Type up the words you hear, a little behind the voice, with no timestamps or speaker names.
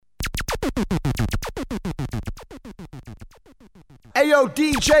Ayo,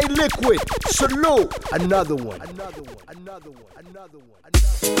 DJ Liquid, salute. Another one.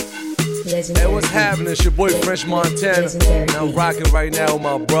 Hey, what's happening? It's your boy French Montana. And I'm rocking right now with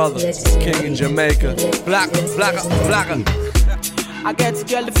my brother, King in Jamaica. Blacka. I get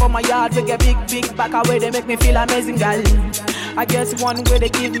girl from my yard, we get big back away, they make me feel amazing, girl. I guess one way they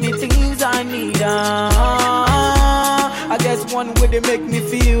give me things I need. I guess one way they make me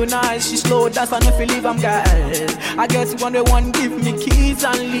feel nice. She slow, that's enough to leave, I'm girl. I guess one way one give me keys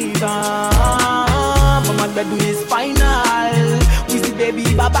and leave. But my bed is final. We see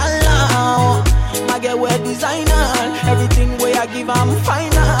baby baba now. My girl wear designer. Everything way I give, I'm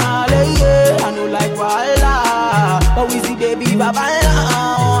final. Yeah, I know like voila. But we see baby baba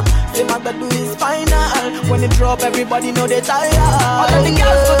now. Say my bed is final. When it drop, everybody know they tired. All of the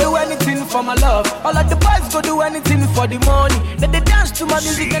girls go do anything for my love. All of the boys go do anything for the money. Then they dance to my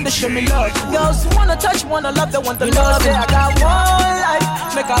music and they show me love. Girls wanna touch, wanna love, they want to love. Say I got one life,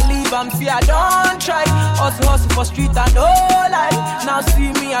 make I leave and fear I don't try. Hustle for street and whole life. Now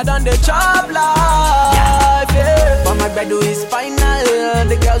see me, I done the job life. Yeah. But my bed is final.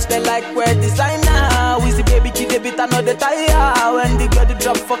 The girls they like wear designer. We see baby kid a bit another tire. When the girl the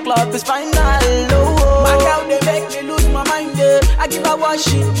drop for club is final. Oh. My girl they make me lose my mind. I give her what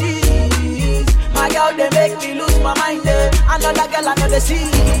she needs. My girl they make me lose my mind. Another girl another see.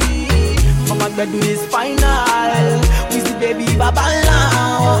 But my bed is final. We see baby baba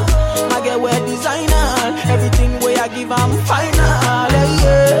now. My girl wear designer. Everything way I give I'm final.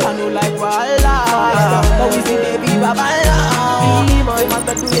 Yeah. I know like voila. But we see baby baba now. My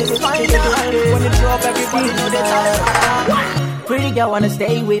bed is final. When it drop everybody know the time. Pretty girl wanna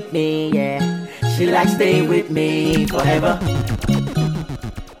stay with me, yeah. She like stay with me forever.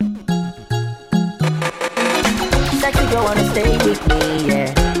 Sexy girl wanna stay with me,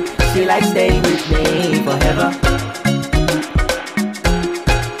 yeah. She like stay with me forever.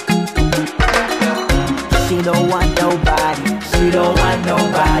 She don't want nobody. She don't want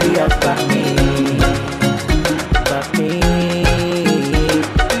nobody else but me. But me.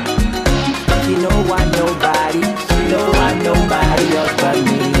 She don't want nobody. She don't want nobody else but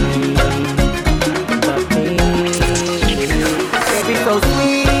me. But me. Baby so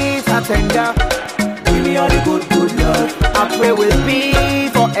sweet, so tender. Give me all the good love. I pray we'll be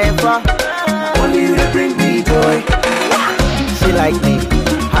forever. Only you that bring me joy. She like me,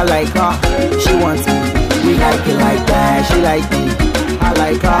 I like her. She wants me, we like it like that. She like me, I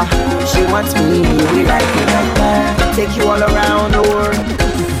like her. She wants me, we like it like that. Take you all around the world.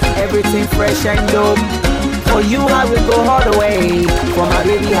 Everything fresh and dope. For you I will go all the way. For my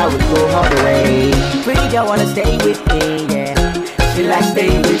baby I will go all the way. Pretty girl wanna stay with me, yeah. She like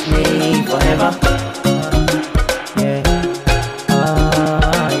stay with me forever. Yeah.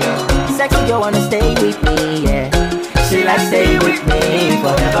 Yeah. Sexy girl wanna stay with me, yeah. She like stay with me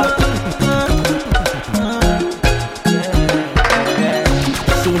forever.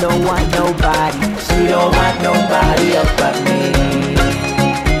 She don't want nobody. She don't want nobody else but me.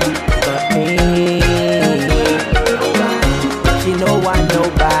 But me. She don't want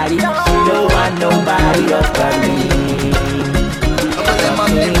nobody. She don't want nobody else but me.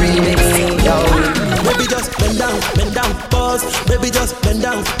 Baby just bend down, pause. Baby just bend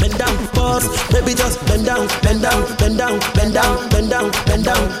down, pause. Baby just bend down,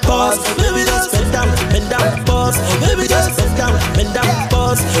 pause. Baby just bend down, pause. Baby just bend down,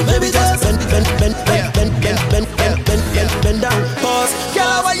 pause. Baby just bend down, pause.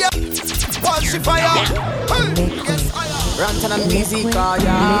 Girl, why you watch the fire? Yes, Rantan and music,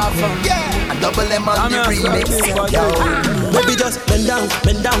 yeah. A double M on the remix, yo. Baby just bend down,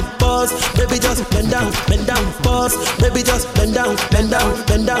 pause. Baby just bend down, pause. Baby just bend down, pause.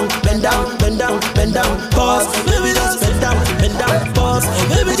 Baby just bend down, pause.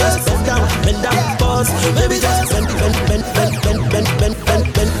 Baby just bend down, pause. Baby just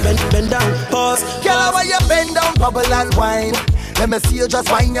bend down, pause. Girl, why you bend down, bubble and wine? Let me see you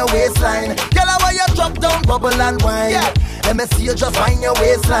just wind your waistline. Girl, why you drop down, bubble and wine? Yeah. Let me see you just wind your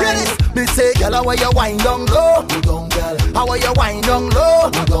waistline. Me say, girl, why you wind down low? You don't, girl. How are you wind down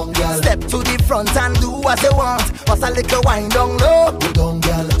low? You don't, girl. Step to the front and do what you want. What's a little wind down low? You don't,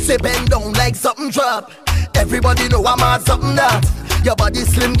 girl. Say bend down like something drop. Everybody know I'm at something that. Your body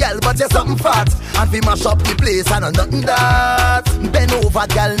slim, girl, but you're something fat. And we mash up the place, I know nothing that. Bend over,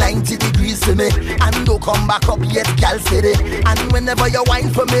 girl, 90 degrees to me. And don't come back up yet, girl, steady. And whenever you whine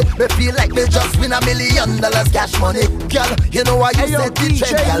for me, me feel like me just win $1 million cash money. Girl, you know why you said the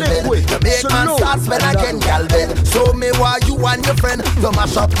trend, girl, man. You make man start spend again, girl, man. So me why you and your friend to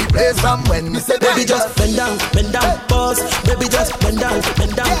mash up the place from when me say, baby, just bend down, pause. Baby, just bend down,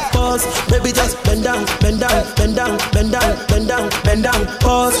 pause. pause. Baby just bend down, bend down, bend down, bend down, bend down, bend down,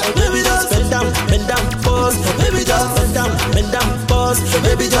 pause. Baby just bend down, pause. Baby just bend down, pause.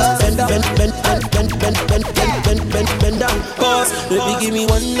 Baby just bend down, bend down, pause. Baby give me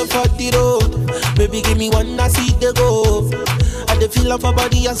one for the road. Baby give me one I see the go. I dey feel up her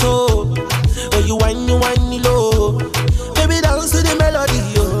body and soul. When you whine low. Baby dance to the melody,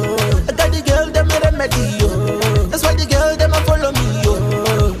 yo. I got the girl them a remedy, yo. That's why the girl them a follow me, yo.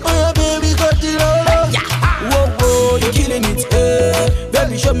 Oh yeah, baby got the roll. Whoa, whoa, you're killing it, eh.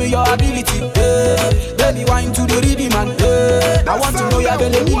 Baby, show me your ability, eh. Baby, wine to the rhythm, man, eh. I want to know your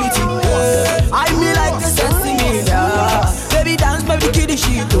availability, eh. I me like the sensing, yeah. Baby, dance, baby, kill the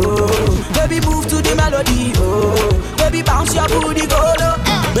shit, oh. Baby, move to the melody, oh. Baby, bounce your booty, go low.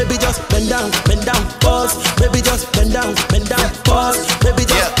 Baby, just bend down, pause. Baby, just bend down, pause. Baby,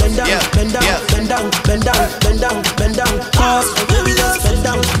 just bend down, pause. Baby, just bend down, pause. Baby, just bend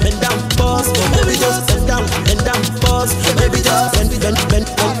down, pause. Baby, just bend down, pause.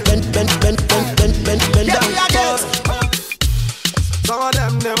 Some of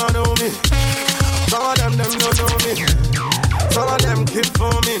them never know me. Some of them don't know me. Some of them keep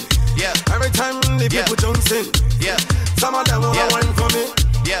for me. Yeah. Every time the people jump in. Yeah. Some of them wanna wine for me.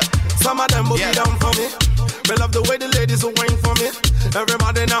 Yeah. Some of them will be down for me. Me love the way the ladies will wine for me.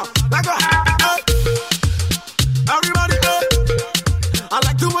 Everybody now, like a everybody I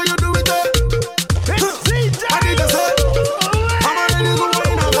like the way you do it there. I need to say, all my ladies will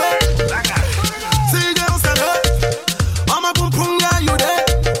wine away. See girls that hurt. I'm a boom boom, yeah, you there.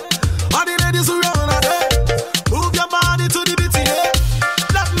 All the ladies who run out there. Move your body to the beat, yeah.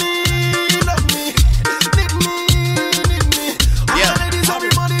 Love me, need me. All the ladies,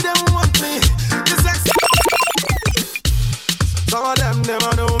 everybody, them want me. It's sexy. Some of them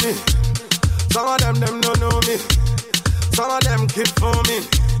never know me. Some of them don't know me. Some of them keep for me.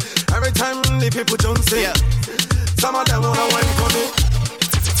 Every time the people jump in. Yeah. Some of them wanna wine for me.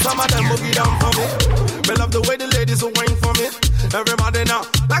 Some of them will be down for me. Me love the way the ladies will wine for me. Everybody now,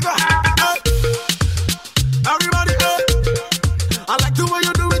 like a everybody I like the way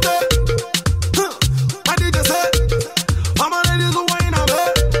you do it there. I did just say, all my ladies will wine on me.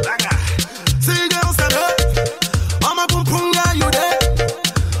 See girls that hurt. I'm a boom boom guy, you there.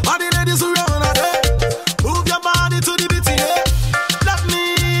 All the ladies who run out there. Move your body to the beat, yeah. Love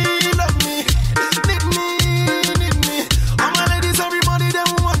me, need me. All my ladies, everybody, they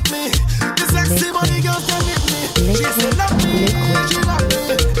want me. The sexy body girls, they need me. She said love me, she love me.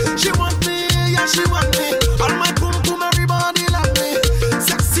 She want me, yeah, she want me. All my boom boom, everybody love me.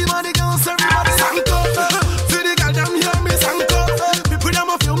 Sexy body girls, everybody sanko. See the girl, them hear me sanko. People, them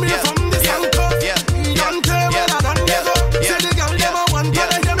a feel me from the sanko. Don't tell me that I don't go. See the girl, them a want to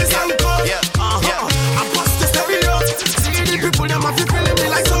hear me sanko. I bust the stereo. See the people, them a feel feeling me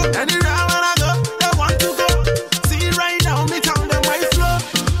like so. Anywhere when I go, they want to go. See right now, me count them way slow.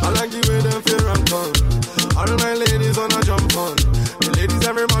 I like the way them feel and come. All my ladies wanna jump on. The ladies,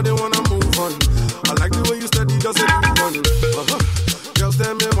 everybody wanna move on. I like the way you steady, just a move on. Girls,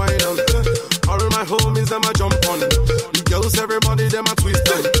 them me wide on. All my homies, them a jump on. The girls, everybody, them a twist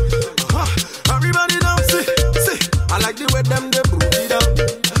on. Everybody down, see. I like the way them they booty down.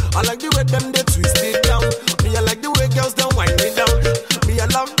 I like the way them they twist it down. Me, I like the way girls them wind it down. Me, I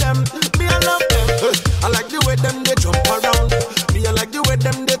love them. I like the way them they jump around. Me, I like the way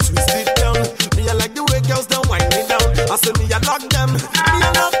them they twist it down. Me, I like the way girls them wind it down. I say me, I love them. Me,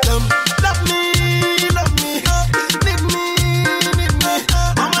 I love them. Love me, need me.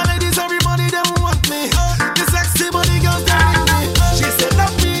 All my ladies, everybody, them want me. The sexy body girls, they need me. She said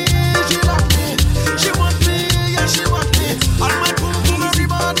love me, she love me. She want me, yeah, she want me. All my boom boom,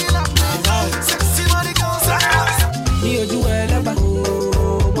 everybody love me. Sexy body girls, Here you are,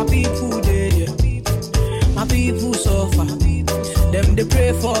 my people dead, my people suffer. Them they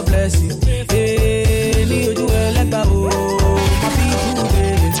pray for blessing. Hey, here you are, my people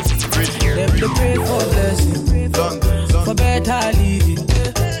dead. Them they pray for blessing, for better living.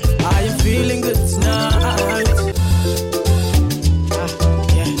 I am feeling good tonight.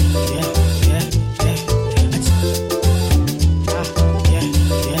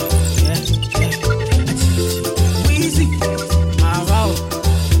 Weezy,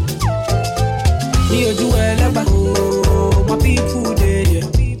 here you are, my people dead,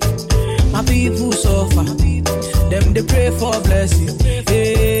 my people suffer. Them they pray for blessing.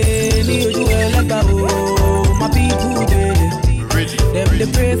 Hey, here you are, my people dead. Them they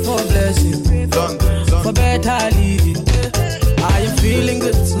pray for blessing, for better living. I am feeling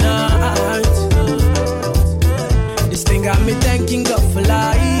good tonight. This thing got me thanking God for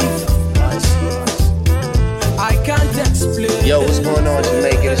life. I can't explain. Yo, what's going on,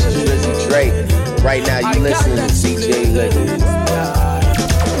 Jamaica? This is right. Right now, you listening to CJ Liquid.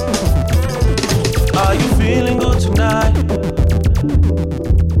 Are you feeling good tonight?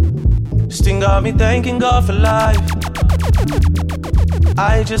 This thing got me thanking God for life.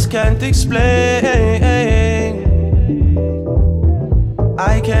 I just can't explain.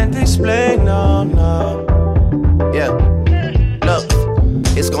 I can't explain, no. Yeah, look,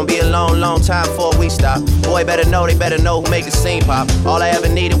 it's gonna be a long time before we stop. Boy, they better know who make the scene pop. All I ever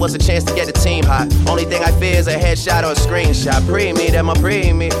needed was a chance to get the team hot. Only thing I fear is a headshot or a screenshot. Pre-me, them a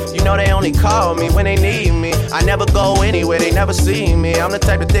pre-me. You know they only call me when they need me. I never go anywhere, they never see me. I'm the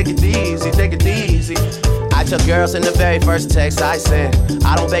type to take it easy. I took girls in the very first text I sent.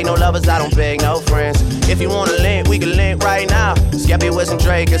 I don't beg no lovers, I don't beg no friends. If you wanna link, we can link right now. Skeppy with some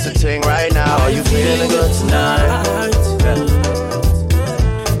Drake, it's a ting right now. Are you feeling good tonight?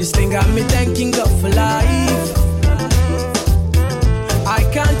 This thing got me thanking God for life. I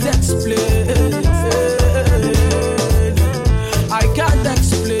can't explain.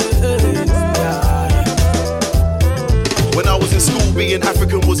 When I was in school, being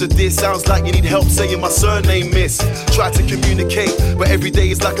African was a diss. Sounds like you need help saying my surname, miss. Try to communicate, but every day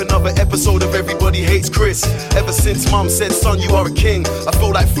is like another episode of Everybody Hates Chris. Ever since mom said, son, you are a king, I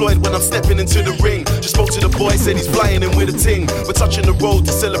feel like Floyd when I'm stepping into the ring. Just spoke to the boy, said he's flying in with a ting. We're touching the road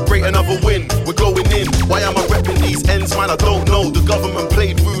to celebrate another win. We're going in, why am I repping these ends, man? I don't know. The government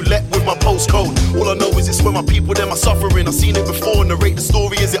played roulette with my postcode. All I know is it's where my people, them are suffering. I've seen it before, narrate the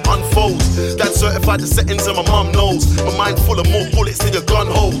story as it unfolds. Dad certified the settings and my mum knows. My mind full of more bullets than your gun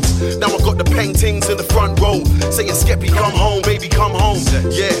holds. Now I got the paintings in the front row, saying Skeppy, come home, baby, come home.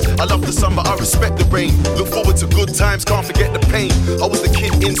 Yeah, I love the sun, but I respect the rain. Look forward to good times, can't forget the pain. I was the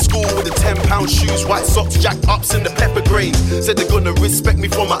kid in school with the 10-pound shoes, white socks, jack ups, and the pepper grains. Said they're gonna respect me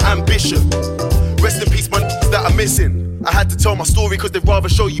for my ambition. Rest in peace, my that are missing. I had to tell my story cause they'd rather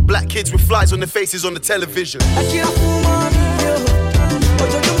show you black kids with flies on their faces on the television. Hey yo,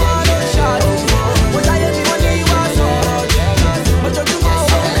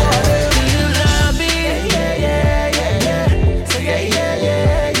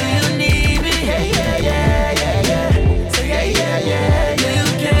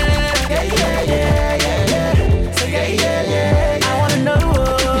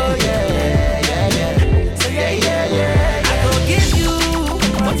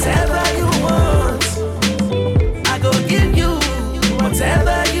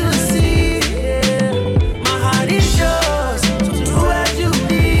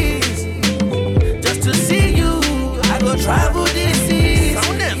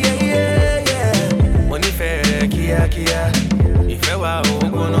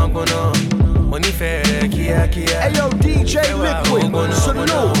 DJ Liquid, so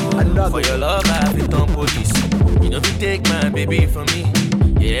no, another. For your love, I fit on police. You know, if you take my baby from me,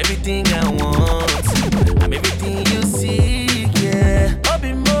 you're everything I want. I'm everything you seek, yeah.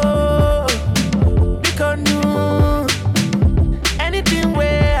 Obi mo, because no, anything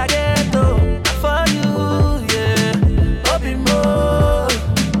where I get to, for you, yeah. Obi mo,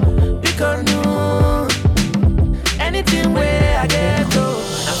 because no, anything where I get to,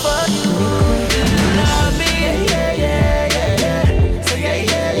 for you. Love me.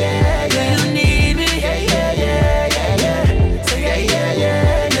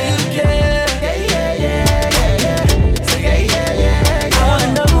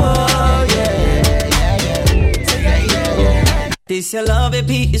 This your love,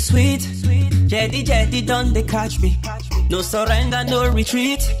 baby, is sweet. Jetty, don't they catch me. No surrender, no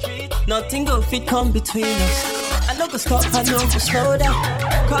retreat. Nothing go fit come between us. I no go stop, I no go slow down.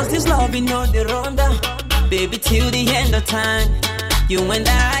 Cause this love, you know the run down. Baby, till the end of time. You and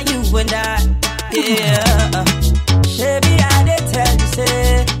I, yeah. Baby, I did tell you,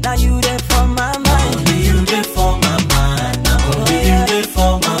 say, now you there for my mind. Only you there for my mind. Now only you there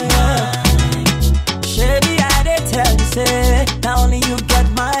for my mind. Baby, I did tell you, say, now only you get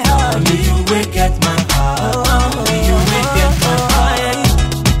my heart. Only you will get my heart. Only you will get my heart.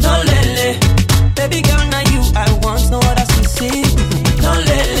 No lele, baby girl, now you I want, no others to see. No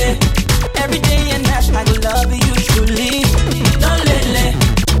lele, every day and night I go love you truly. No lele.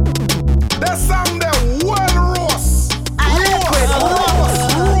 That song there, well roast. You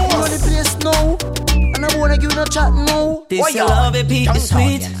want the place now, and I wanna give no chat now. This your love, baby, is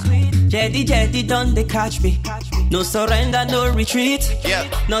sweet. Jetty, don't they catch me. No surrender, no retreat. Yeah.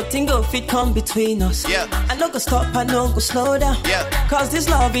 Nothing go fit come between us. Yeah. I no go stop, I no go slow down. Yeah. Cause this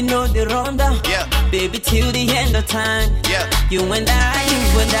love, you know the run down. Yeah. Baby, till the end of time. Yeah. You and I,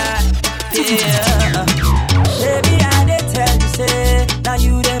 yeah. Baby, I did tell you, say, now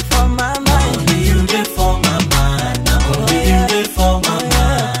you there for my mind. Only you there for my mind. Now only you there for my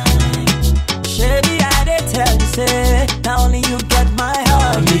mind.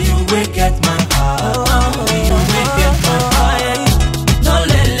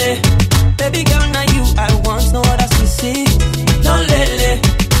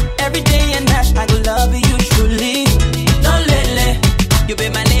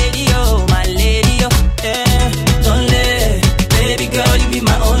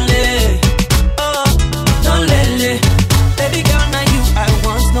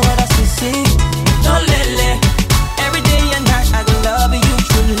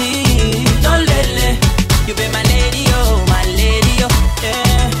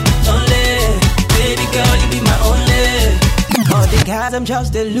 them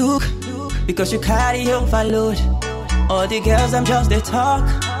just they look, because you carry overload. All the girls them just they talk,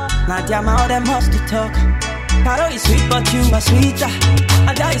 not their mouth them must to talk. Caro is sweet but you are sweeter,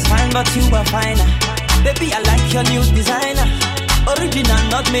 Ada is fine but you are finer. Baby, I like your new designer, original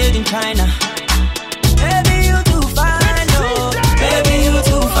not made in China. Baby, you too fine, oh. Baby, you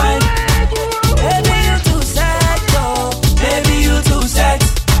too fine. Baby, you too sad, oh. Baby, you too sad.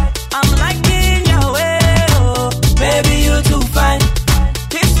 I'm liking your way, oh. Baby, you too fine.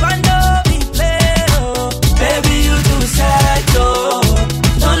 This one don't be play, oh. Baby, you too sad, oh.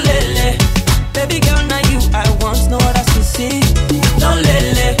 Don't lele. Baby girl, now you I want no others to see. Don't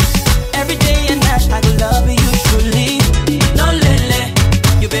lele. Every day and night I will love you truly. Don't lele.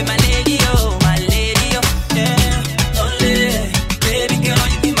 You be my lady, oh, my lady, oh, yeah. Don't lele. Baby girl,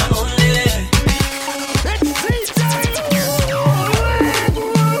 you be my only lady.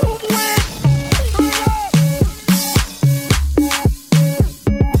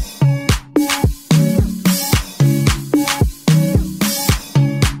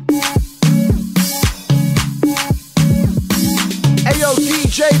 Ayo,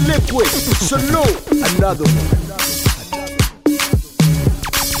 DJ Liquid, salute, another one.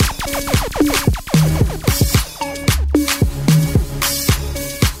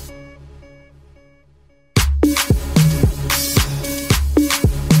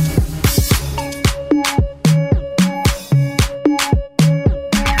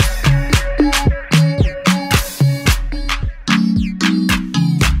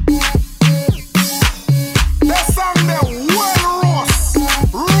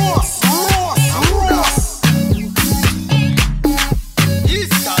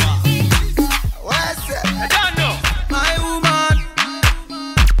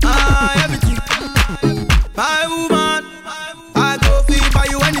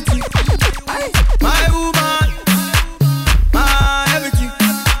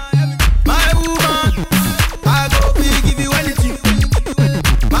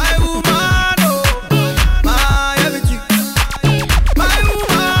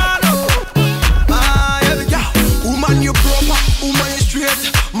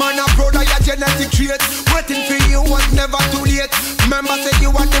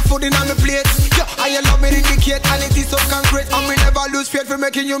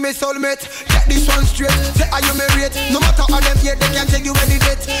 You my soulmate, get this one straight. Say are you married? No matter how them yet, they can take you any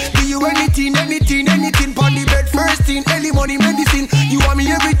date. Do you anything, pon the bed. First thing, early money, medicine. You want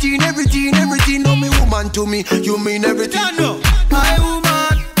me everything. No me woman to me, you mean everything. Yeah, no. My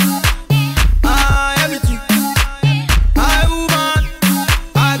woman, everything. My woman,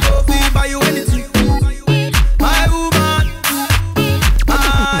 I go buy you anything. My woman,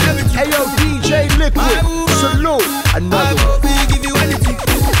 everything. Ayo, DJ Liquid, salute, another one.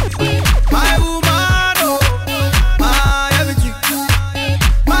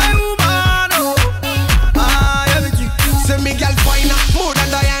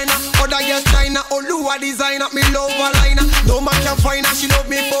 Designer, me love a liner. No man can find her, she love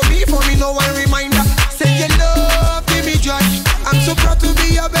me for me no one reminder. Say you love, give me joy. I'm so proud to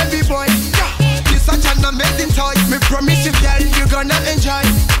be your baby boy. Yeah, you're such an amazing toy. Me promise you, girl, you're gonna enjoy.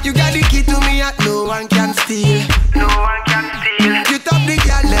 You got the key to me that no one can steal. No one can steal. You top the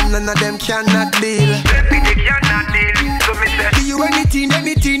girl, them none of them cannot deal. Baby, they cannot deal. So me say, do you anything,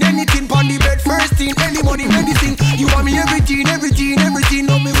 pon the bed. First thing, any money, medicine. You want me everything.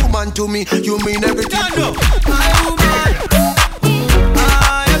 No me woman to me, you mean everything. Yeah, no. My woman,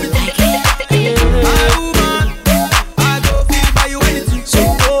 everything. My woman, I go feel by you anything. So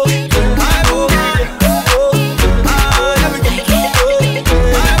my woman, everything.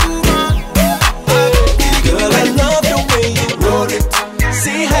 My woman, girl, I love the way you roll it.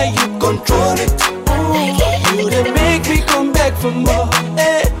 See how you control it. You done make me come back for more.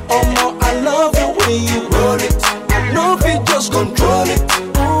 Hey, oh more, I love the way you roll it. I know if you just control it.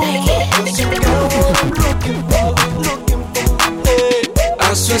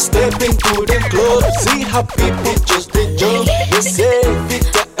 As we step into the club, see how people just they jump. They say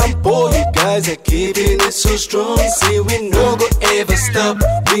Victor and Paul, you guys are keeping it so strong. See we no go ever stop.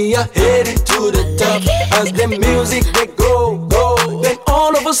 We are heading to the top. As the music they go. Then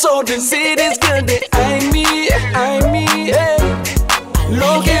all of a sudden, see this girl they eye me, hey.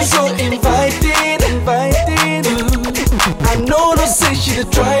 Looking so inviting. I know they say she to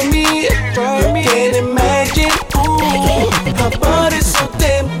try me. Can't imagine, ooh, her body's so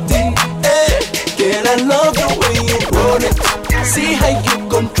tempting. Hey, girl, I love the way you roll it. See how you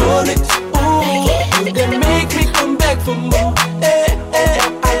control it. Ooh, you can make me come back for more. Hey,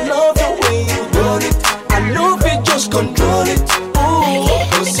 I love the way you roll it. I know if you just control it. Ooh,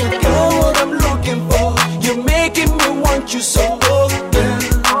 'cause you got what I'm looking for. You're making me want you so.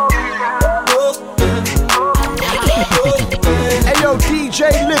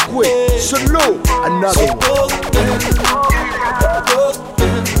 Slow, another one.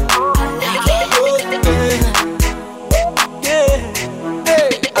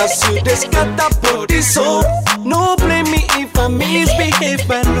 I see this catapult so no blame me if I misbehave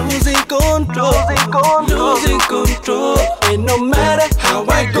by losing control. Losing control. And no matter how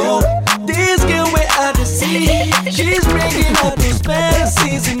I go, this girl where I see, she's bringing out those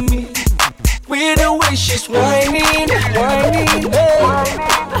fantasies in me. With the way she's whining, hey.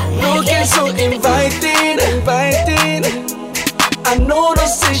 Looking so inviting. I know they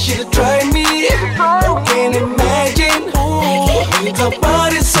say she'll try me. You can imagine. Her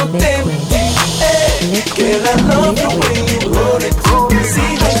body's so tempting. Hey, girl, I love the way you roll it.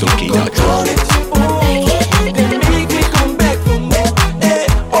 See how you control it. They make me come back for more. Hey,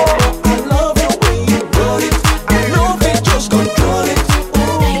 I love the way you roll it. I love it, just control it.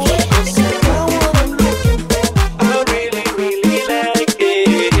 See how I'm looking. I really, really like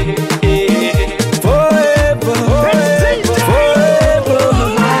it. Forever.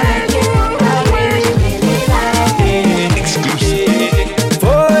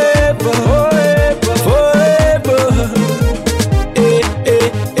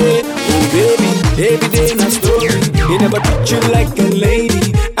 Every day na story, they never treat you like a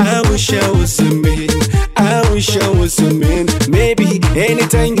lady. I wish I was a man. Maybe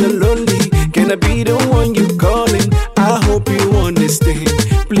anytime you're lonely, can I be the one you calling? I hope you understand.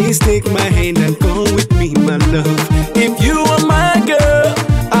 Please take my hand and come with me, my love. If you are my girl,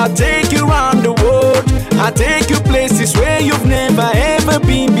 I'll take you around the world. I'll take you places where you've never ever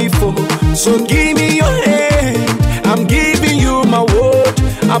been before. So give me your hand, I'm giving you my word.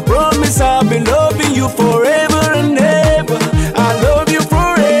 I promise I'll be loving you forever and ever. I love you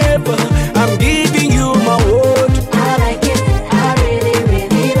forever. I'm giving you my word. I like it. I really,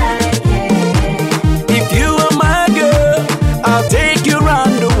 really like it. If you are my girl, I'll take you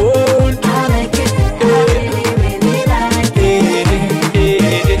around the world. I like it. I really, really like it.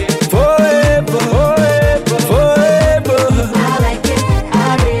 Forever. I like it. I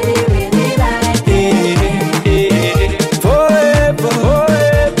really, really like it. Forever.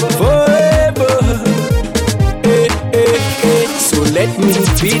 So let me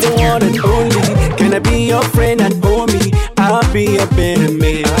be the one and only. Can I be your friend and homie? I'll be a better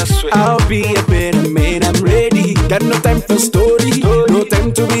man. I'll be a better man. I'm ready. Got no time for story. No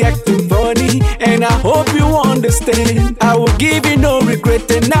time to be acting funny. And I hope you understand. I will give you no regret,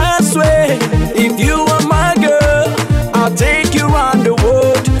 and I swear, if you are my girl, I'll take you around the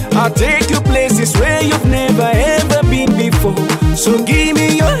world. I'll take you places where you've never ever been before. So give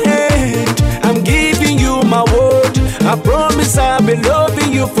me your hand, I'm giving you my word. I promise I'll be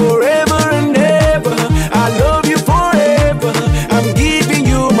loving you forever and ever. I love you forever, I'm giving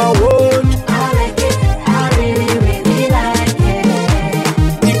you my word. I like it. I really, really like it.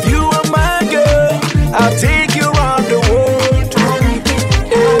 If you are my girl, I'll take you around the world. I like it.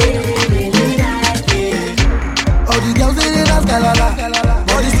 I really, really like it. All the girls they dance galala,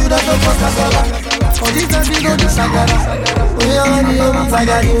 all the students don't post casala. All these dance we go to Shangara. We are on the oven like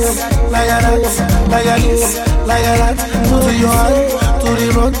that, like that. To your hand, to the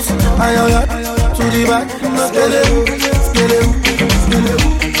front, and your yard, to the back.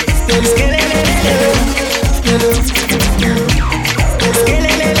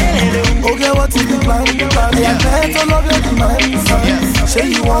 Okay, what's in the plan? I am meant to love your demands. Say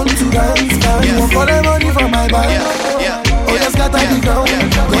you want to dance, you want all the money from my band. Oh, yes, got the ground.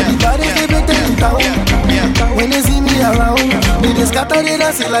 Got the body, they be taking down. When they see me around, they just scatter, they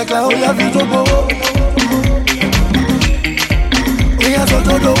dance like clown. We have to go. We have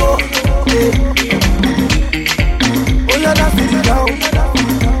to go. Oh, yeah, that's it down.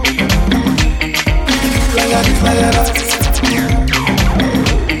 Like that.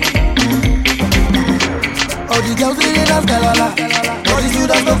 All the girls they dance galala, all the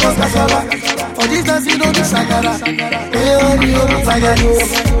students don't post casala. All these dance you know the Shangara. Hey, on the oven like that.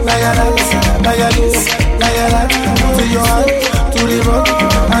 To your hand, to the front,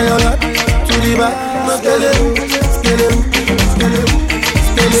 and your yard, to the back.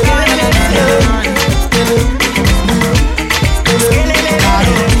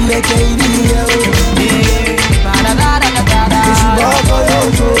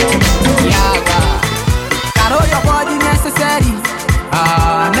 Caro, your body necessary.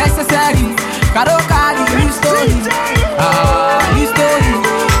 Necessary. Caro, carry new story. New story.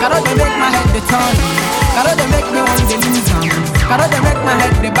 Caro, they make my head the turn. Caro, they make me want to lose. Caro, they make my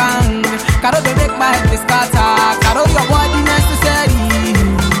head the bang. Caro, they make my head the scatter. Caro, your body necessary.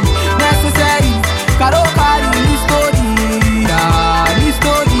 Caro, carry new story. New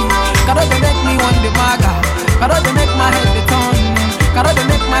story. Caro, they make me want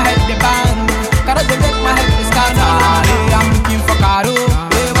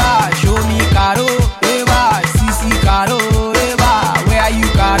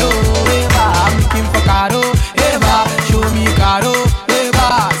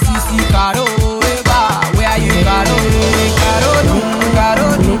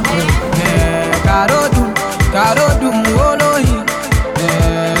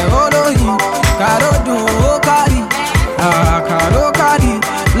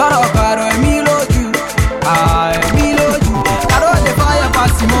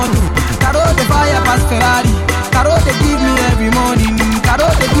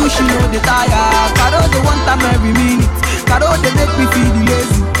the tire. Caro, they want time every minute. Caro, they make me feel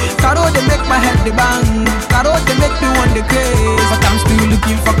lazy. Caro, they make my head the bang. Caro, they make me want the craze. But I'm still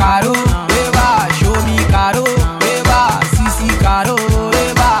looking for Caro. Eva, show me Caro. Eva, CC Caro.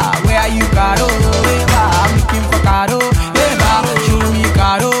 Eva, where are you Caro? Eva, I'm looking for Caro. Eva, show me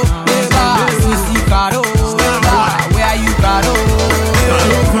Caro. Eva, CC Caro. Eva, where are you Caro?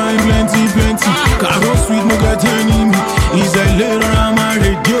 Caro fine plenty. Caro sweet, no get enemy. He's a little on my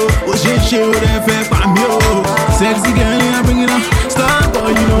radio. Oh, she would have for me. Sexy girl, I bring it up. Star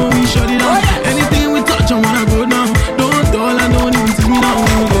boy, you know we shut it down. Anything we touch, I wanna go down. Don't dull, I don't even see me now.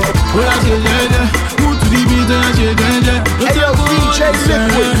 When I say yeah, move to the beat and I say yeah. Hey yo, DJ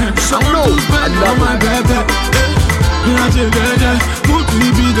Liquid, so no, I love my baby. When I say yeah, move to the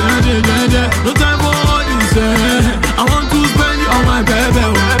beat and I say yeah. No time for all this, I want to spend it on my baby.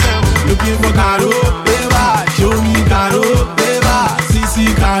 Looking for Caro, Eva, show me Caro, Eva, CC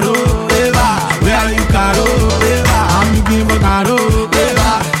Caro, Eva, where are you Caro, Eva, I'm looking for Caro,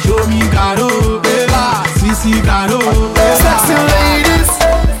 Eva, show me Caro, Eva, CC Caro, sexy ladies,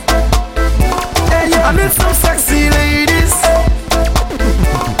 yeah, I need some sexy ladies,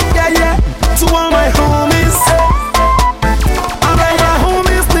 yeah, to all my homies, and all my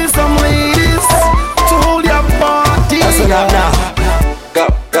homies need some ladies to hold your body. Listen up now.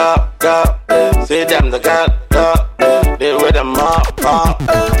 Go, see them the girl, they with them up,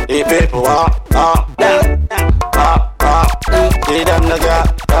 the people up, see them the girl,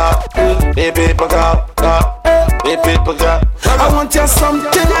 the people go, the people go. I want you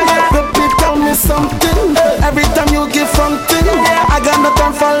something, baby, tell me something. Every time you give something, I got no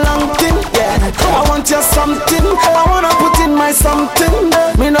time for long thing. I want you something, I wanna put in my something.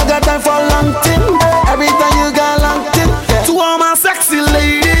 Me no got time for long thing. Every time you got long thing. To all my sexy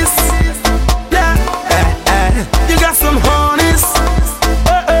ladies, you got some honeys.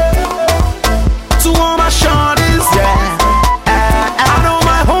 To all my shorties, I know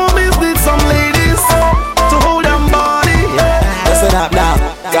my homies need some ladies to hold them body. Listen up now.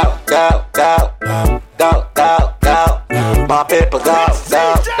 Go, go, go, go, go, go. My people go,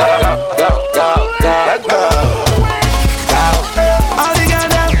 go, go, go, go, go, go. All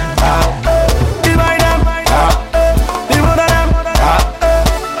together, divide them, the mother them,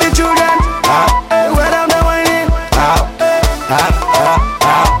 the children, where them they whining.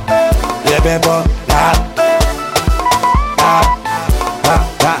 Yeah, people.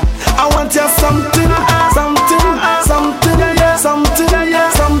 I want you something, something, something, something,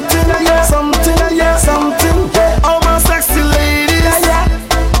 something, something. All my sexy ladies,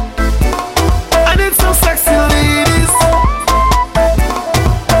 I need some sexy ladies.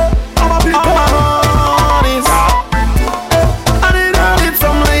 All my people, all my honeys, I need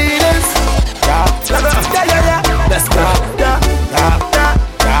some ladies. Yeah. Let's go. Yeah.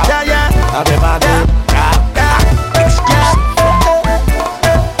 Happy birthday.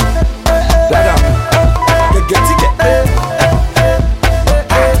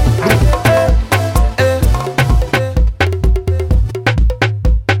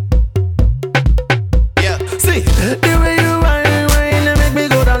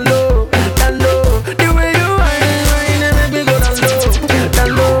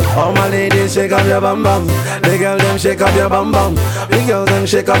 Shake up your bum bum, the girl them shake up your bum bum, the girl them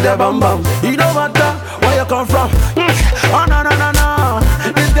shake up their bum bum. You don't matter where you come from. Oh no no no no,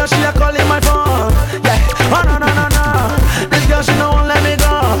 this girl she a calling my phone. Yeah. Oh no no no no, this girl she no won't let me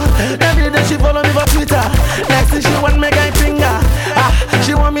go. Every day she follow me for Twitter. Next thing she want me guy finger.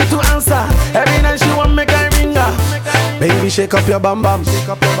 She want me to answer. Every night she want me guy ringer. Baby shake up your bum bum, shake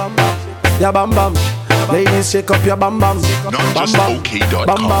up your bum bum, your bum bum. Ladies, shake up your bam bam. Not just OK.com.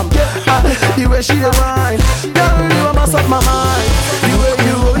 Bam bam. The way she dey whine, girl, you a mess up my mind. The way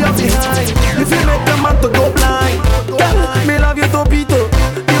you roll your behind, if you make a man to go blind. Girl, me love you topito.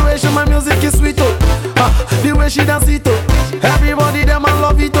 The way she my music is sweet oh. The way she dance it oh. Everybody them I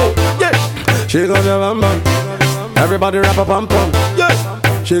love it oh. Yeah. Shake up your bam bam. Everybody rap a bam bam.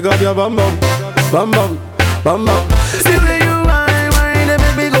 Yeah. Shake up your bam bam, bam bam, bam bam. See the way you whine, they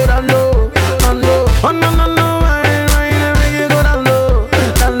make me go down low. Oh no no no, I make you go down low,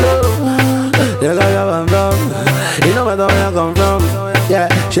 down low. You got your bam bam, you know where I come from. Yeah,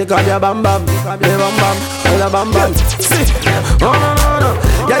 shake up your bam bam, the bam bam, the bam bam. Oh no no no,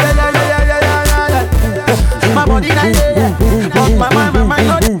 yeah. My body nice, my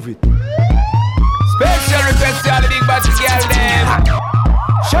move it. Special request to all the big body girl them.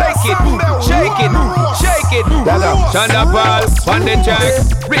 Shake it, shake it, shake it. Shonda Paul, on the track.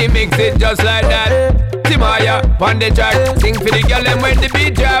 Remix it just like that. Timaya, on the track. Sing for the girl them when the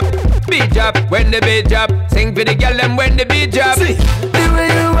beat drop. Beat drop, when the beat drop. Sing for the girl them when the beat drop. See, the way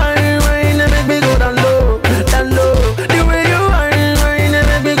you whine,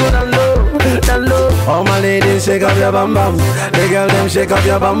 shake up your bum bum. The girl them shake up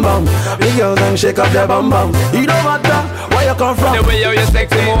your bum bum. The girl them shake up your bum bum. You don't matter where you come from. The way how you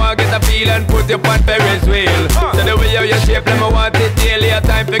sexy, me want get a feel and put you on Ferris wheel. So the way how you shape, me want it daily. A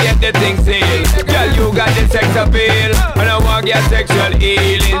time to get the thing sealed. Girl, you got the sex appeal, and I want get sexual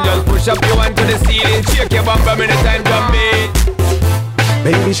healing. Just push up your hand to the ceiling, shake your bum bum anytime drum beat.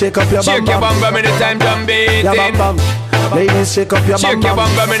 Baby, shake up your bum bum. Shake your bum bum anytime drum beat. Your bum bum. Baby, shake up your bum bum. Shake your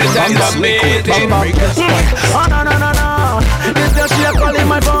bum bum anytime drum beat. Oh no no no no. This girl she a calling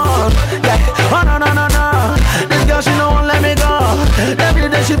my phone. Yeah. Oh no no no no. This girl she no won't let me go. Every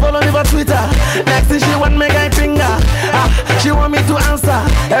day she follow me for Twitter. Next thing she want me guy finger. She want me to answer.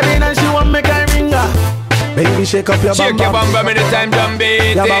 Every night she want me guy ringer. Baby, shake up your bum bum. Shake your bum bum anytime drum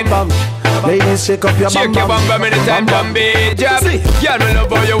beat. Your bum bum. Baby, shake up your bum bum. Shake your bum bum anytime drum beat. Girl, me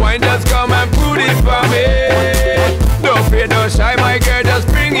love how you wine. Just come and put it for me. Don't fear, don't shy, my girl. Just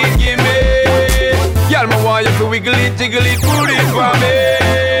bring it, give me. Girl, me want you to wiggle it, jiggle it, put it for me.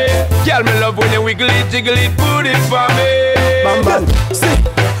 Girl, me love when you wiggle it, jiggle it, put it for me. Bam bam. See.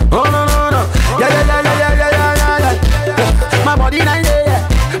 Oh no no no. Yeah yeah yeah yeah yeah yeah yeah. My body not there yet,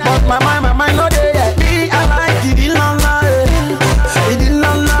 but my mind not there yet. Me I like it in la la, it in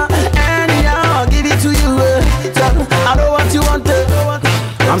la la. Anyhow I'll give it to you. I know what you want.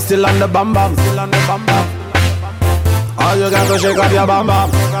 I'm still on the bam bam, still on the bam bam. All you got to shake up your bam bam,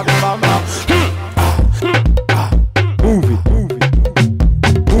 move it,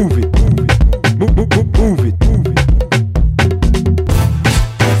 move it, move it, move it.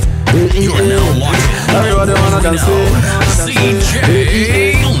 You're now watching everybody wanna dance CJ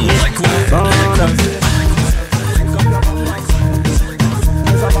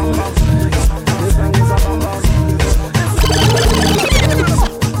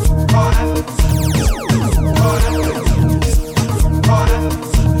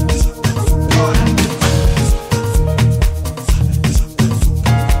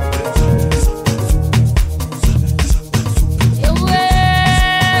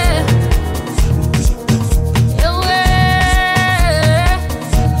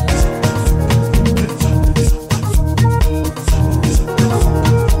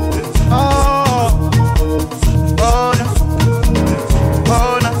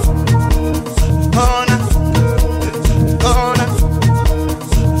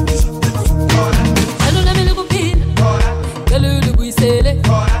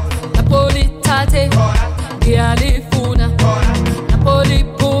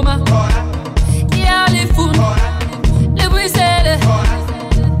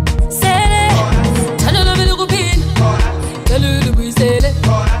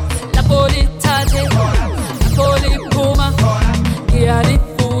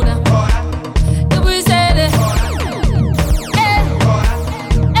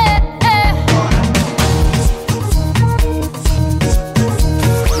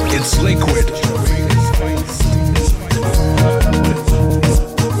Liquid.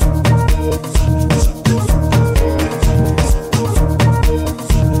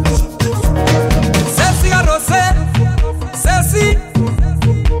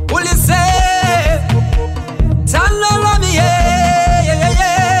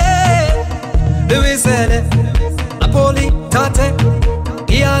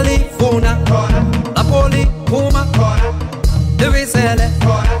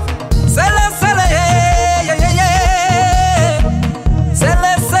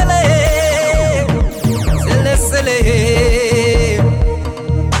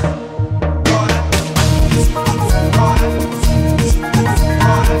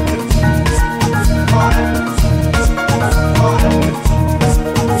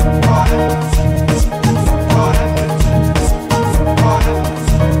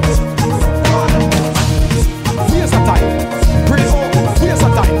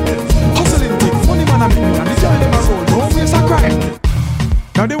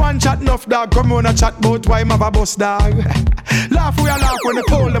 Come on a chat about why I'm a boss dog. Laugh we a laugh when they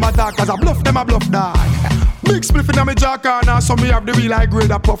call them attack, cause I bluff them a bluff dog. Big spliff in my jaw corner, so me have the real high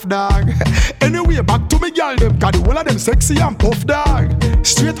grade a puff dog. Anyway, back to me girl them, cause the whole of them sexy and puff dog.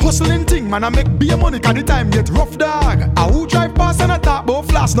 Straight hustling thing, man, I make beer money, cause the time get rough dog. I who drive past and I talk about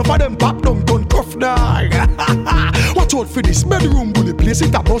flash, no for them pop down, turn cuff dog. Watch out for this bedroom bully, place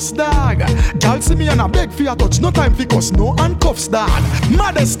it a bus dog. Girl see me and I beg for a touch, no time for cuss, no handcuffs dog.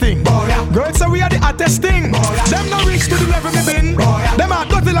 Maddest thing, girls say we are the hottest thing. Them no reach to the level me been. Them are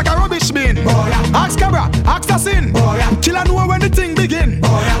dirty like a rubbish bin. Ask Cabra, ask Tassin. Kill and know when the thing begin.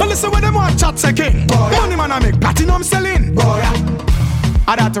 But listen when them want chat say king. Money man I make platinum selling.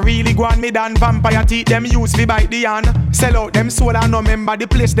 I that really go on me than vampire teeth. Them use fi bite the hand. Sell out them soul and no member the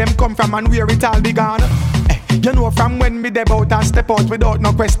place them come from and where it all began. You know from when me debout and step out without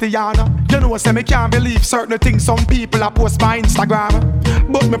no question. You know say me can't believe certain things some people a post my Instagram.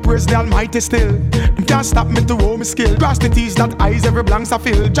 But me praise the Almighty still. Them can't stop me to roll me skill. Cross the T's that eyes every blanks I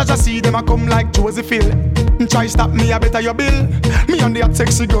feel. Just see them a come like Josie Phil. Try stop me, I better your bill. Me and the hot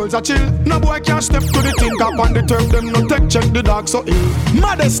sexy girls are chill. No boy can't step to the thing up on the turf. Them no take check the dog so ill.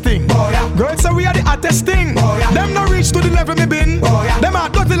 Maddest thing, girls say we are the hottest thing. Them no reach to the level me been. Them are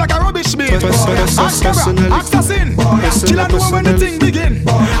dirty like a rubbish bin. Ask Kara, ask Tassin. Chill and know when the thing begin.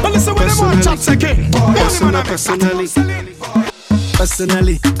 But listen when them want chat say king.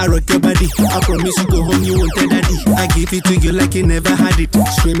 Personally, I rock your body. I promise you go home, you won't tell daddy. I give it to you like you never had it.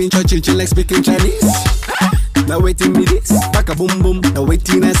 Screaming, churching, like speaking Chinese. Now waiting me this, back a boom boom. Now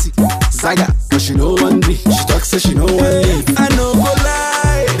waiting I see Zaga, but she know one me. She talks so she know one me. I know go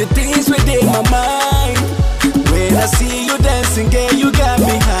lie, the things within my mind. When I see you dancing, girl, you got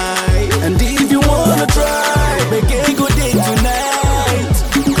me high. And if you wanna try, make a good day tonight.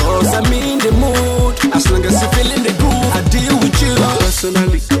 Cause I'm in the mood. As long as you feeling the groove, I deal with you.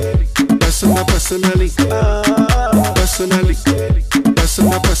 Personally, personally,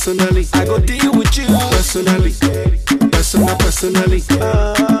 I go deal with you. Personally,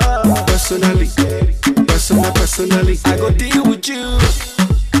 I go deal with you.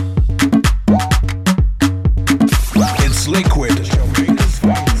 It's liquid.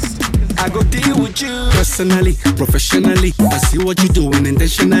 I go deal with you. Personally, professionally, I see what you're doing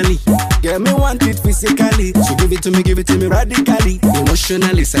intentionally. Yeah, me want it physically, so give it to me radically.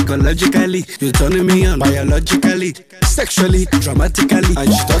 Emotionally, psychologically, you're turning me on biologically, sexually, dramatically.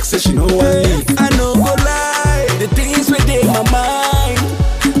 And she talks so she know why. I know go lie, the things within my mind.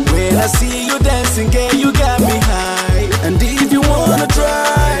 When I see you dancing, girl, you got me high. And if you wanna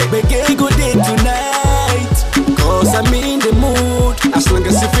try, make a good day tonight. Cause I'm in the mood. As long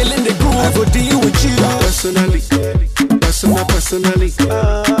as you feeling the groove, I go deal with you. Personally,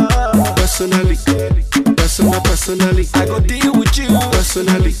 I go deal with you.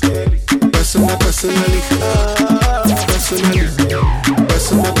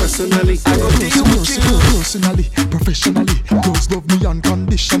 Personally, I go deal with you. Personally, professionally, girls love me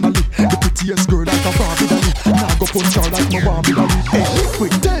unconditionally. The prettiest girl like a Barbie dolly. Now go punch her like my Barbie dolly. Hey,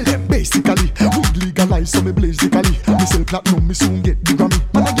 quick, tell them basically, we legalize so me blaze the cali. Me sell platinum, me soon get the Grammy.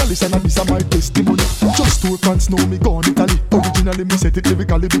 And a gal is and this is my testimony. Just two fans know me gone Italy. Originally me set it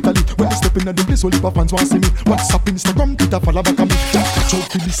lyrically bitally. When I step in the place, all the fans want see me. WhatsApp, Instagram, Twitter, follow back on me. Catch out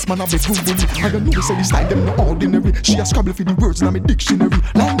for this man, I be boom bully. I don't know me say this style them no ordinary. She a scrabble for the words in my dictionary.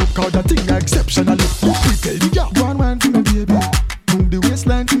 Line up card that thing exceptionally. You tell the girl, go on wine for me baby. Move the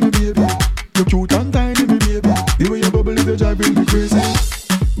waistline for me baby. You cute and tiny me baby. The way you bubble is driving me crazy.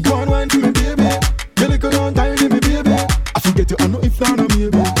 Go on wine for me baby. You little and tiny me baby. I forget you, I know if not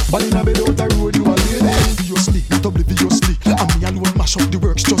maybe. But in a bed out the road you a lady. Obviously, not obliviously. And me alone mash up the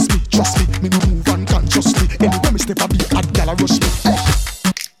works, trust me. Me no move unconsciously. Anywhere me step a be a gal a rush me. Hey.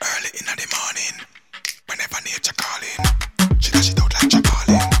 Early in the morning, whenever nature calling, she dash it out like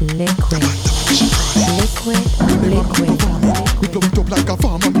Chabalin. Liquid. We blow it up like a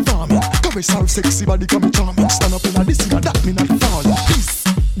farmer, me farming. Caress her sexy body, come me charming. Stand up in a this, in a that, me not falling. Please,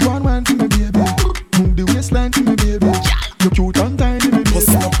 go on wine for me baby. Move the waistline for me baby. You cute and tiny me baby.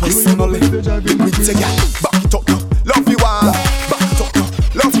 Personally, me take ya, back it up now. Love you one, back it up now.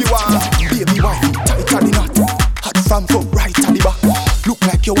 Love you one, baby wife, tight on the knot. Hot from right at the back. Look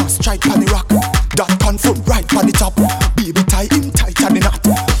like you want strike on the rock. That can from right on the top. Baby tie in tight on the knot.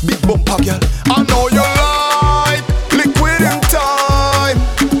 Big bumper girl, I know you like liquid in time.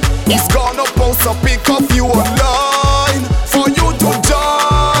 It's gonna post a pic of you online for you to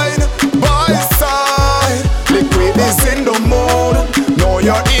join by side. Liquid is in the mood, know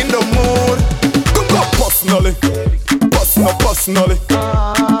you're in the mood. Come go personally, personally.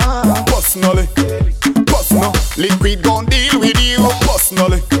 Liquid gon' deal with you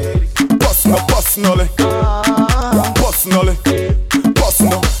personally, personally.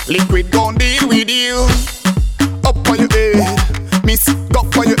 Liquid gon' deal with you. Up on your head, miss, go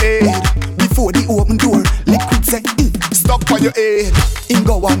for your head. Before the open door, liquid say, stop for your head. In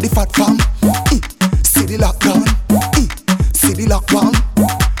go on the fat farm, see the lockdown, see the lockdown.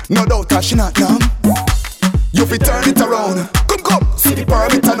 No doubt she not numb. You fi turn it around, come, see the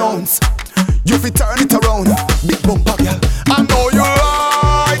permit announce. You fi turn it around, big bumper girl. I know you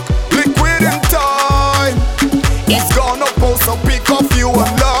like liquid in time. It's gonna post a pic of you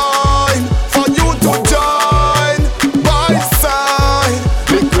online for you to join by side.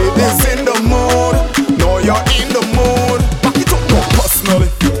 Liquid is in the mood, know you're in the mood. Back it up now, personally.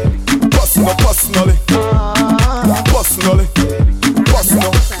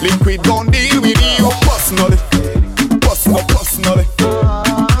 Liquid gon' deal with you personally.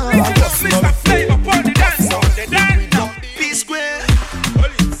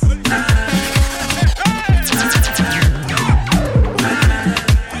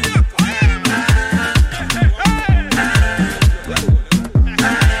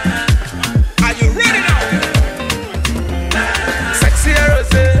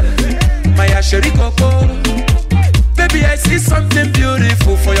 chérie coco. Baby, I see something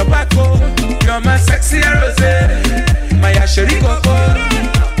beautiful for your back, oh. You're my sexy rosé, my chérie coco.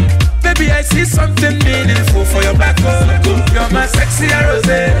 Baby, I see something meaningful for your back, oh. You're my sexy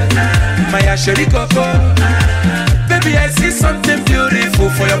rosé, my chérie coco. Baby, I see something beautiful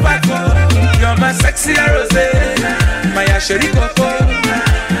for your back, oh. You're my sexy rosé, my chérie coco.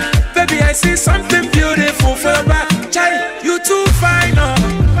 Baby, I see something beautiful for your back. Child, you too fine, oh.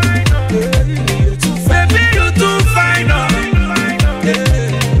 Baby, you too fine, oh.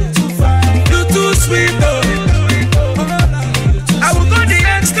 You too sweet, oh. I will go the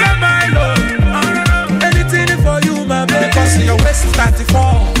extra mile, oh. Anything for you, my baby. Because your waist is 34,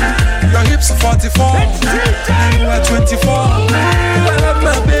 your hips 44, you are 24. I love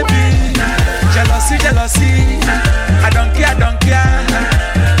my baby. Jealousy, jealousy. I don't care, I don't care.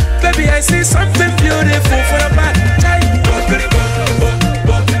 Baby, I see something beautiful for your back.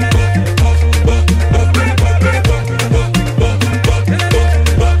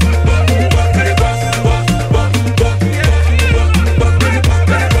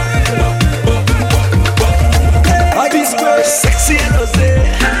 Sexy and rosé,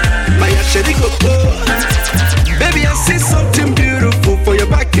 my chérie coco. Baby, I see something beautiful for your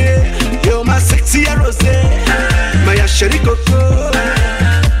back. You're my sexy and rosé, my chérie coco.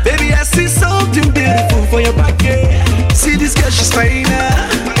 Baby, I see something beautiful for your back. See this girl, she's finer,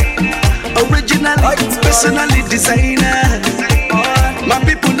 originally, personally designer. My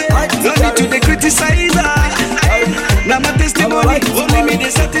people, they no need to they criticize her. Now my testimony, only me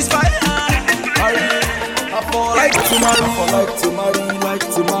they satisfy her. Like to marry, like to marry, like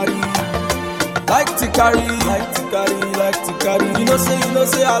to marry, like to carry, like to carry, like to carry. You know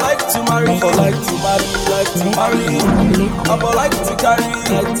say I like to marry, for like to marry, like to marry. I for like to carry,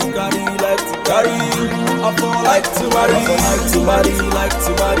 like to carry, like to carry. I for like to marry, like to marry, like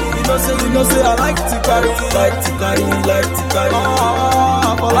to marry. You know say I like to carry, like to carry, like to carry.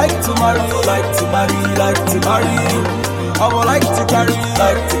 I for like to marry, like to marry, like to marry. I would like to carry,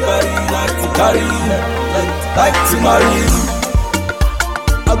 like to carry, like to carry, like to marry.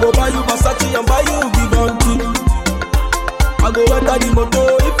 I go buy you Versace and buy you Givenchy. I go enter the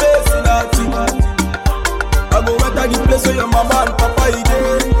motor, if it's in that thing. I go enter the place where your mama and papa is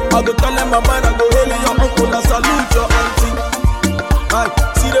there. I go tell them my man, I go hail your uncle and salute your auntie. Man,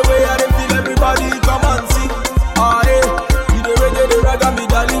 see the way I feel, everybody come and see. Ah, hey, you the reggae, the ragga, me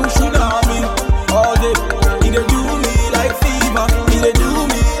darling, sugar me all day. You the do me like fever, you the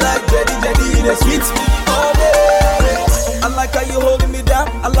do me like Jetty, you the sweet me all day. I like how you holding me down,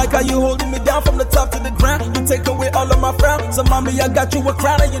 I like how you holding me down from the top to the ground. You take away all of my frowns, so mommy I got you a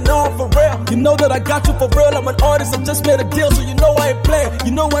crown and you know I'm for real. You know that I got you for real, I'm an artist, I just made a deal, so you know I ain't playing.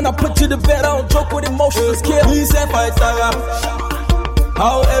 You know when I put you to bed, I don't joke with emotions, kid. We say fight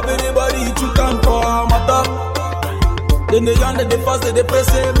how everybody you come for my top. Then they yonder, they fast, they press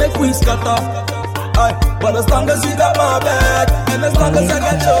it, make we scatter. But as long as you got my back, and as long as I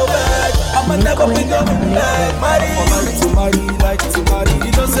got your back, I'ma never be going back. Marry, like to marry.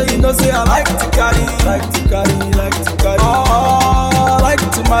 You know say I like to carry, like to carry, like to carry. Oh, like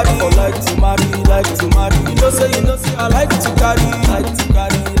to marry, like to marry, like to marry. You know say I like to carry, like to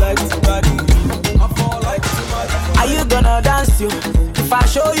carry, like to carry. I fall like to marry. Are you gonna dance you if I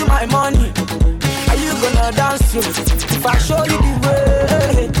show you my money? Are you gonna dance you if I show you the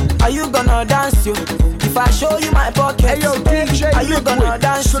way? Are you gonna dance you if I show you my pocket? Hey, yo, DJ, are you gonna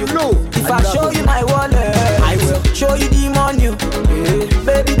dance you if I show you my wallet? I will show you the money. Yeah.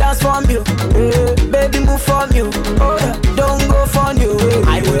 Baby, dance from you. Yeah. Baby, move from you. Oh, yeah. Don't go from you. Yeah.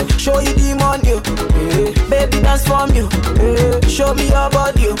 I will show you the money. Yeah. Baby, dance from you. Yeah. Show me your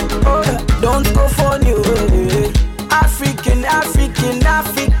body. Oh, yeah. Don't go from you. Yeah. African, African,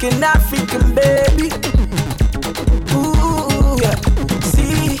 African, African, baby. Ooh, yeah.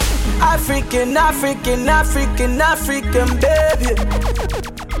 See, African, African, African, African, baby.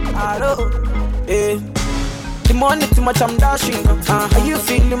 Hello, yeah. The money too much, I'm dashing. Are you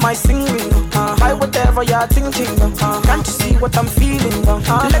feeling my singing? Buy whatever you're thinking. Can't you see what I'm feeling?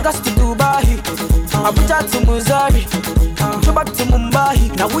 Lagos to Dubai, Abuja to Missouri, go back to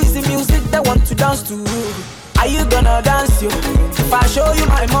Mumbai. Now who's the music they want to dance to? Are you gonna dance you if I show you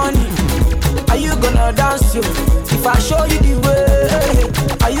my money? Are you gonna dance you if I show you the way?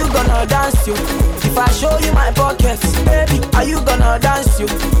 Are you gonna dance you if I show you my pockets? Baby, are you gonna dance you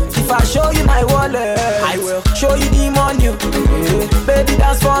if I show you my wallet? I will show you the money. Yeah. Baby,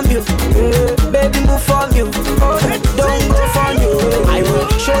 dance from you. Yeah. Baby, move from you. Oh, don't go from you. I will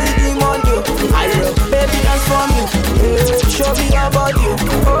show you the money. I will. Baby, dance from you. Yeah. Show me your body.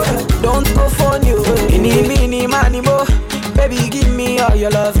 Oh, don't go from you. Mini, mini, money, mo. Baby, give me all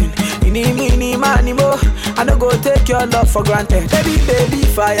your loving. Mini, money, mo. I don't go take your love for granted. Baby,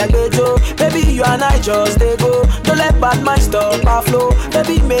 fire bejo. Baby, you and I just they go. Don't let bad mind stop our flow.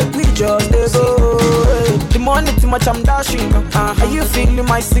 Baby, make we just they go. The money too much, I'm dashing. Are you feeling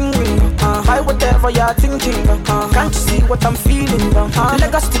my singing? Buy whatever you're thinking. Can't you see what I'm feeling?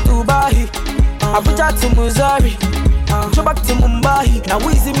 Lagos to Dubai, Abuja to Missouri, go back to Mumbai. Now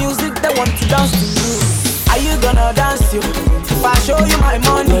easy music, they want to dance to you. Are you gonna dance you? If I show you my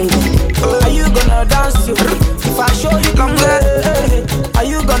money, are you gonna dance you? If I show you come are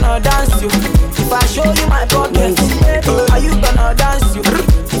you gonna dance you? If I show you my pocket, are you gonna dance you?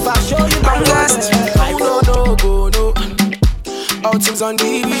 If I show you my pocket, I don't know, go no. All things on the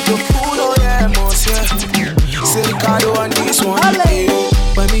beat, who know yeah, most yeah. Say Ricardo on this one, yeah.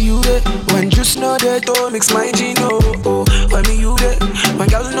 When me you there, when just know that to mix my gino. When me you there, when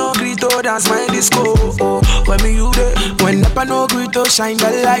girls no greet to dance my disco. When me you there, when never no greet to shine the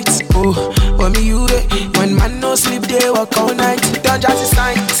lights. When me you there, when man no sleep they work all night. Don't just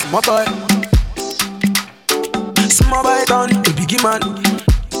sign, small boy, small boy down, a biggie man.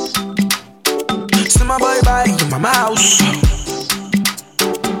 Small boy buy your mama house.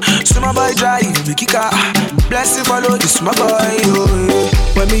 Small boy drive the kicker. Blessing follow this my boy. Oh.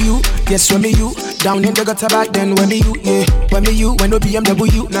 When me you, yes when me you. Down in the gutter back then when me you, yeah. When me you, when no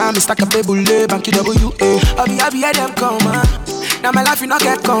BMW. Now me stack up the bullet, bank to W, yeah. I be at them come now my life you not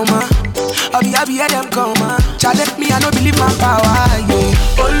get come I be at them come challenge me I no believe my power, yeah.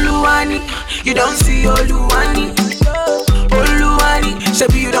 Oluwani, you don't see Oluwani. Oluwani,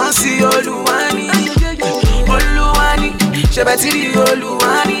 shebi you don't see Oluwani. Oluwani, shebetiri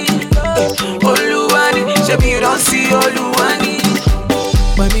Oluwani. Oluwani, shebi you don't see Oluwani.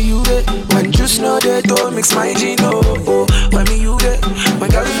 When me you there, when just know they don't mix my gino. When me you there, when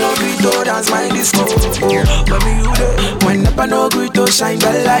girls no greet to dance my disco. When me you there, when never no greet to shine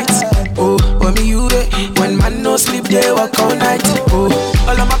the lights. When me you there, when man no sleep they work all night.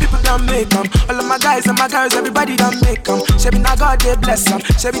 All of my people done make them. All of my guys and my girls, everybody done make them. Shebi na God they bless them.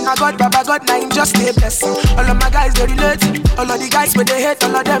 Shebi na God, Baba God, na him just they bless them. All of my guys they relate. All of the guys where they hate,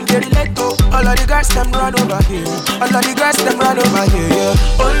 all of them they relate to. All of the girls them run over here. All of the girls them run over here, yeah.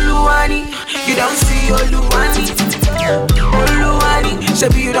 Oluwani, you don't see Oluwani. Oluwani,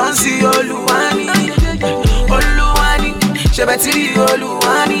 shebi you don't see Oluwani. Oluwani, shebetiri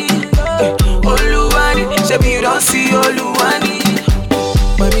Oluwani. Oluwani, shebi you don't see Oluwani.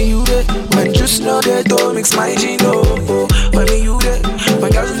 When me you there, when just know they don't mix my gino. When me you there,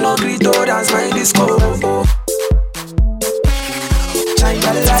 when girls no greet to dance my disco. Shine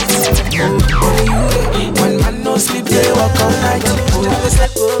the lights. When me you there, when man no sleep they walk all night.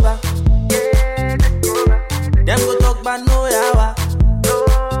 Them go talk about no yawa.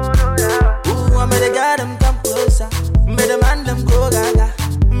 Ooh, I made the guy them come closer. Made the man them go gaga.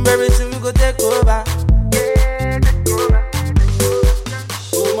 Very soon we go take over.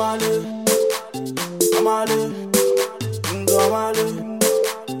 Oh Malu, Amalu, Amalu,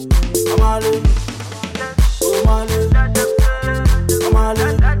 Amalu, oh Malu, Amalu,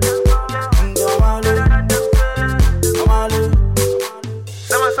 Amalu, Amalu.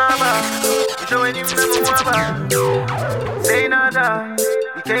 Sama, showing you never wabba. Say nada,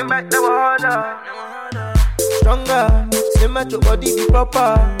 we came back never harder. Stronger, slimmer to body be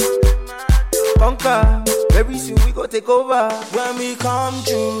proper. Conquer, very soon we go take over. When we come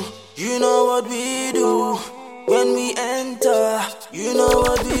through, you know what we do. When we enter, you know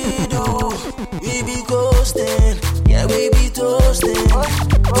what we do. We be coasting, yeah we be toasting.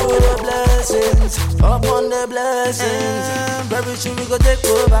 Do the blessings, upon the blessings. Very soon we go take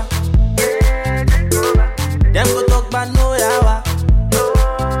over. Them go talk about no yawa.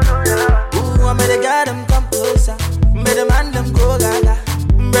 Ooh, I made the guy them come closer. Made the man them go gaga.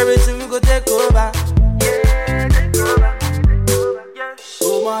 Very soon we go take over.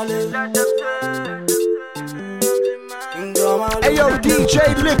 Oh Mali. Hey yo, DJ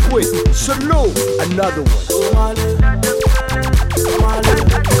Liquid, salute, another one. Oh Mali.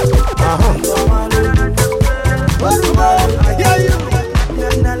 I hear you.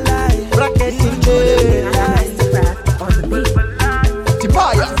 Rocket DJ.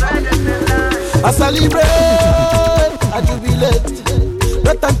 Tipaya. I celebrate, I jubilate.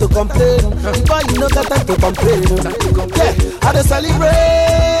 No time to complain. Before you know, got time to complain. Yeah, I dey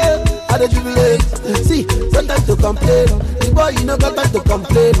celebrate, I dey jubilate. See, no time to complain. Before you know, got time to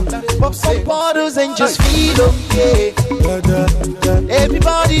complain. Pop some bottles and just feel okay.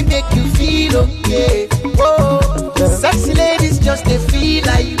 Everybody make you feel okay. Whoa, sexy ladies just they feel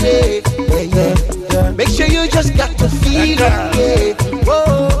like they. Make sure you just got to feel okay.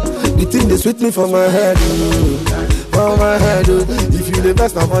 Whoa, the thing they sweet me for my head. on my head, oh. If you the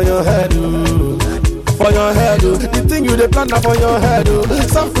best, I'm for your head, oh. For your head, oh. The thing you the plan now for your head, oh.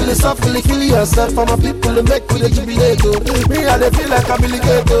 Softly, kill yourself for my people to make me the jubilate, oh. Me, I dey feel like I'm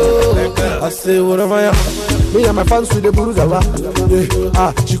I say, what am I? Me and my fans with the Buruzawa.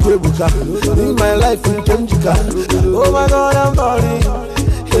 Chikwebuka. In my life, in Kenjika. Oh my God, I'm balling.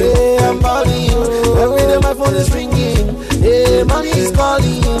 Hey, I'm balling. Every day my phone is ringing. Hey, money is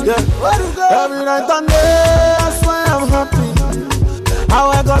calling. Every night and day, I swear I'm happy. How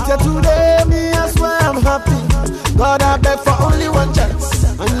I got here today, me, I swear I'm happy. God, I beg for only one chance.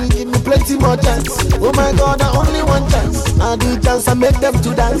 And you give me plenty more chance. Oh my God, I only one chance. I do chance, I make them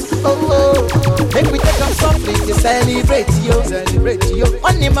to dance. Oh, make me take them softly to celebrate you.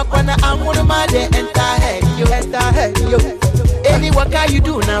 Only my corner, I'm one of my day, enter head, yo. Any work you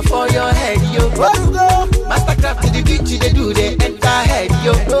do now for your head, yo. Mastercraft to the beach, they do, they enter head,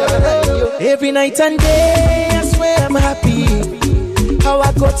 yo. Every night and day, I swear I'm happy. How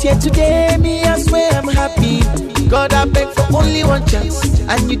I got here today, me, I swear I'm happy. God, I beg for only one chance,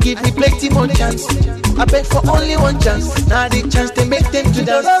 and you give me plenty more chance. I beg for only one chance, now the chance they make them to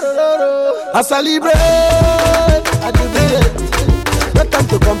dance. I celebrate, I do it. No time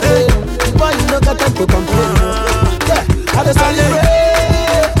to complain, boy, you no got time to complain. Yeah, I do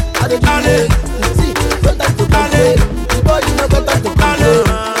celebrate, I do it. See, no time to complain, boy, you no got time to complain.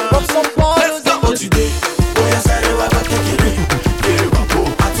 Pop some bottles and what you did. Boy, I said it was a kekere.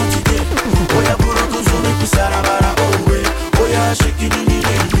 Sarabara, oh, yeah, shaking in it,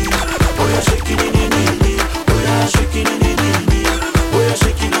 oh, yeah, shaking in it, oh, yeah, shaking in it, oh, yeah,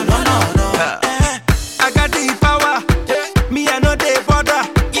 shaking in it, no. I got the power, me, I know the border,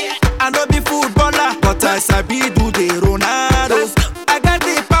 I know the footballer, but I sabi do the Ronaldo. I got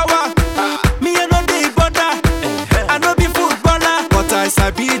the power, me, I know the border, I know the footballer, but I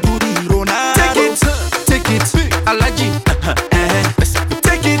sabi do the Ronaldo. Take it, Alaji,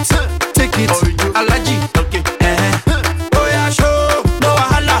 take it, Alaji.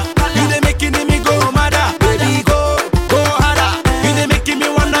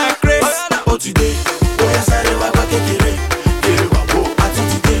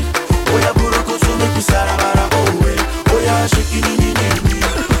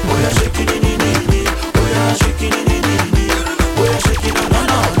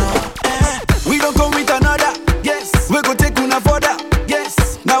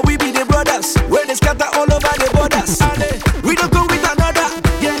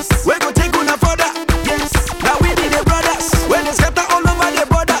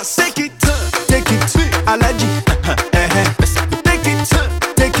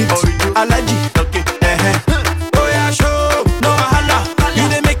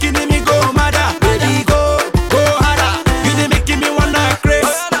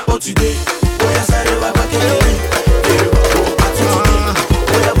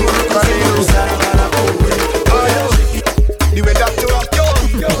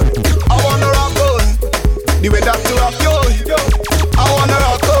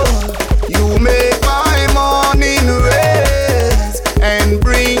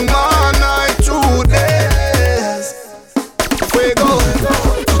 Bring my night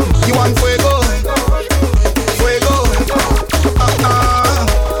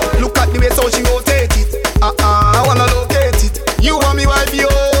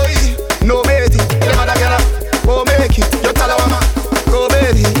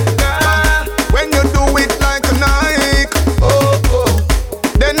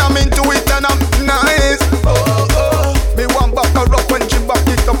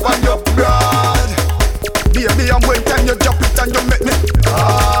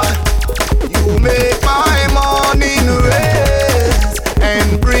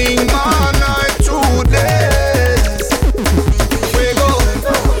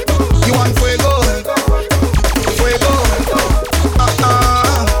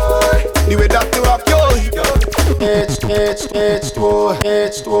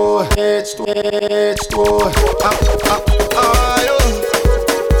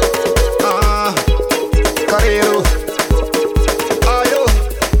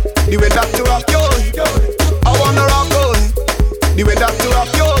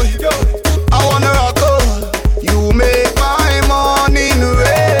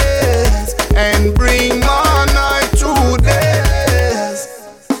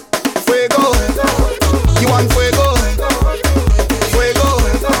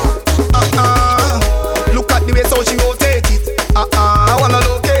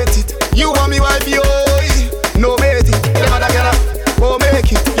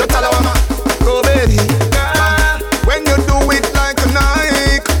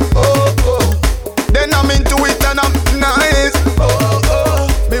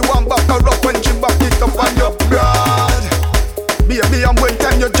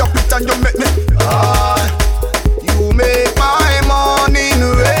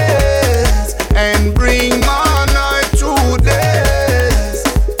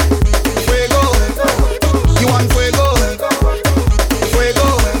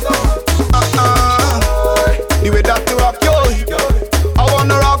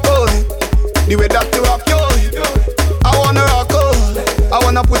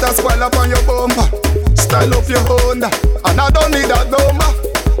a spoil up on your bumper. Style up your Honda, and I don't need that number.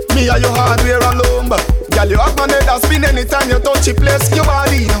 Me and your hardware and lumber. Girl, you have my head a spin anytime you touch it, place your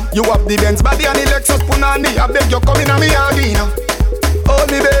body. You have the Benz body and the Lexus punani. I beg you come in on me hardy. Hold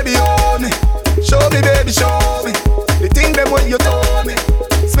me baby, hold me. Show me baby, show me. The thing them when you told me.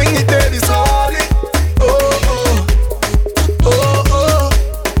 Swing it baby slowly. Oh oh, oh oh,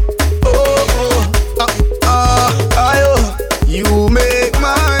 oh oh. You make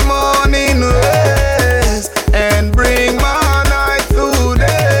my morning rest and bring my night through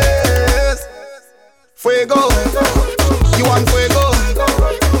this. Fuego, you want fuego?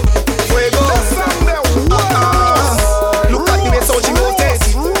 Fuego. Look at the way so she rotates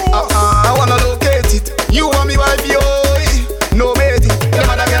it. I wanna locate it. You want me wife, yo? No baby, your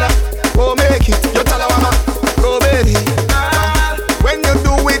mother gonna go make it. You tell her mama, go baby. When you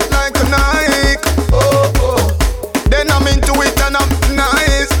do it like a Nike, oh oh, then I'm into it and I'm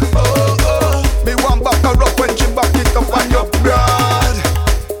nice. Oh oh, me want back her up when she back it up on your broad.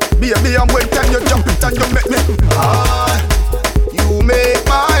 Baby, I'm waiting you jump it and you make me hard. You make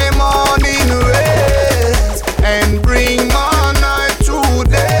my morning rest and bring my night to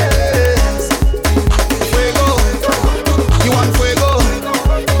this. Fuego, you want fuego?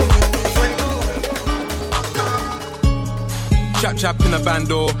 Chap chap in a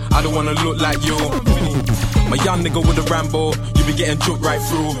bando, I don't wanna look like you. My young nigga with a Rambo, you be getting choked right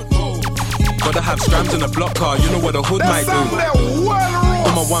through. Gotta have scrams in a block car, you know what a hood might do.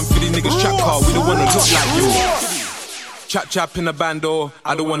 On my 150 niggas trap car, we don't wanna look like you. Chap chap in a bando,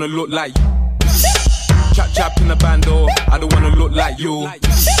 I don't wanna look like you. Chap chap in a bando, I don't wanna look like you.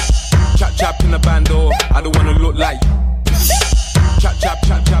 Chap chap in a bando, I don't wanna look like you. Chap chap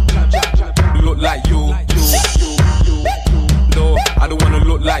chap chap chap chap chap, look like you. No, I don't wanna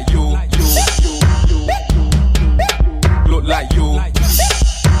look like you. Look like you.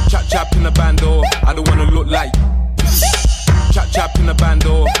 Chap chap in a bando, I don't wanna look like you. Chap chap in a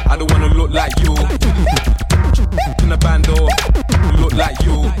bando, I don't wanna look like you. In a bando, look like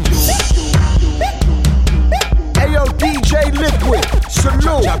you. Ayo, DJ Liquid,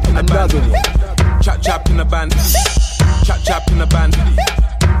 salute. Another one. Chap chap in a band. Chap chap in a band.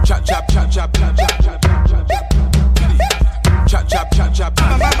 Chap chap chap chap chap chap chap chap chap. Chap chap chap chap.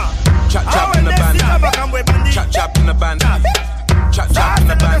 Chap chap in a band. Chap chap in a band. Chap chap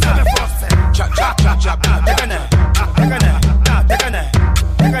in a band. Chap chap chap chap.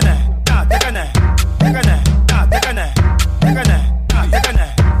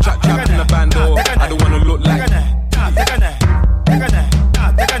 Chap chap in a bando, I don't wanna look like.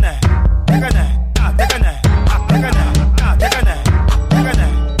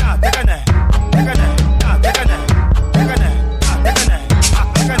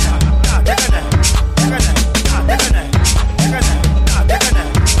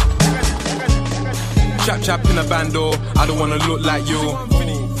 Chap chap in a bando, I don't wanna look like you.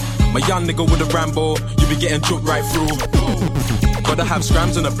 My young nigga with a Rambo, you be getting choked right through. Gotta have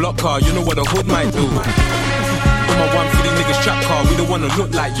scrams in a block car, you know what a hood might do. On my 150 niggas trap car, we don't wanna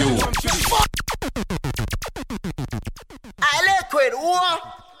look like you. I Liquid, what?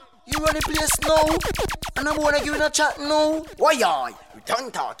 You run the place now? And I'm gonna give you a chat now? Why, you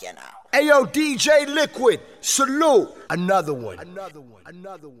don't talk here now. Ayo, DJ Liquid, salute. Another one. Another one.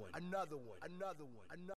 Another one. Another one. Another one.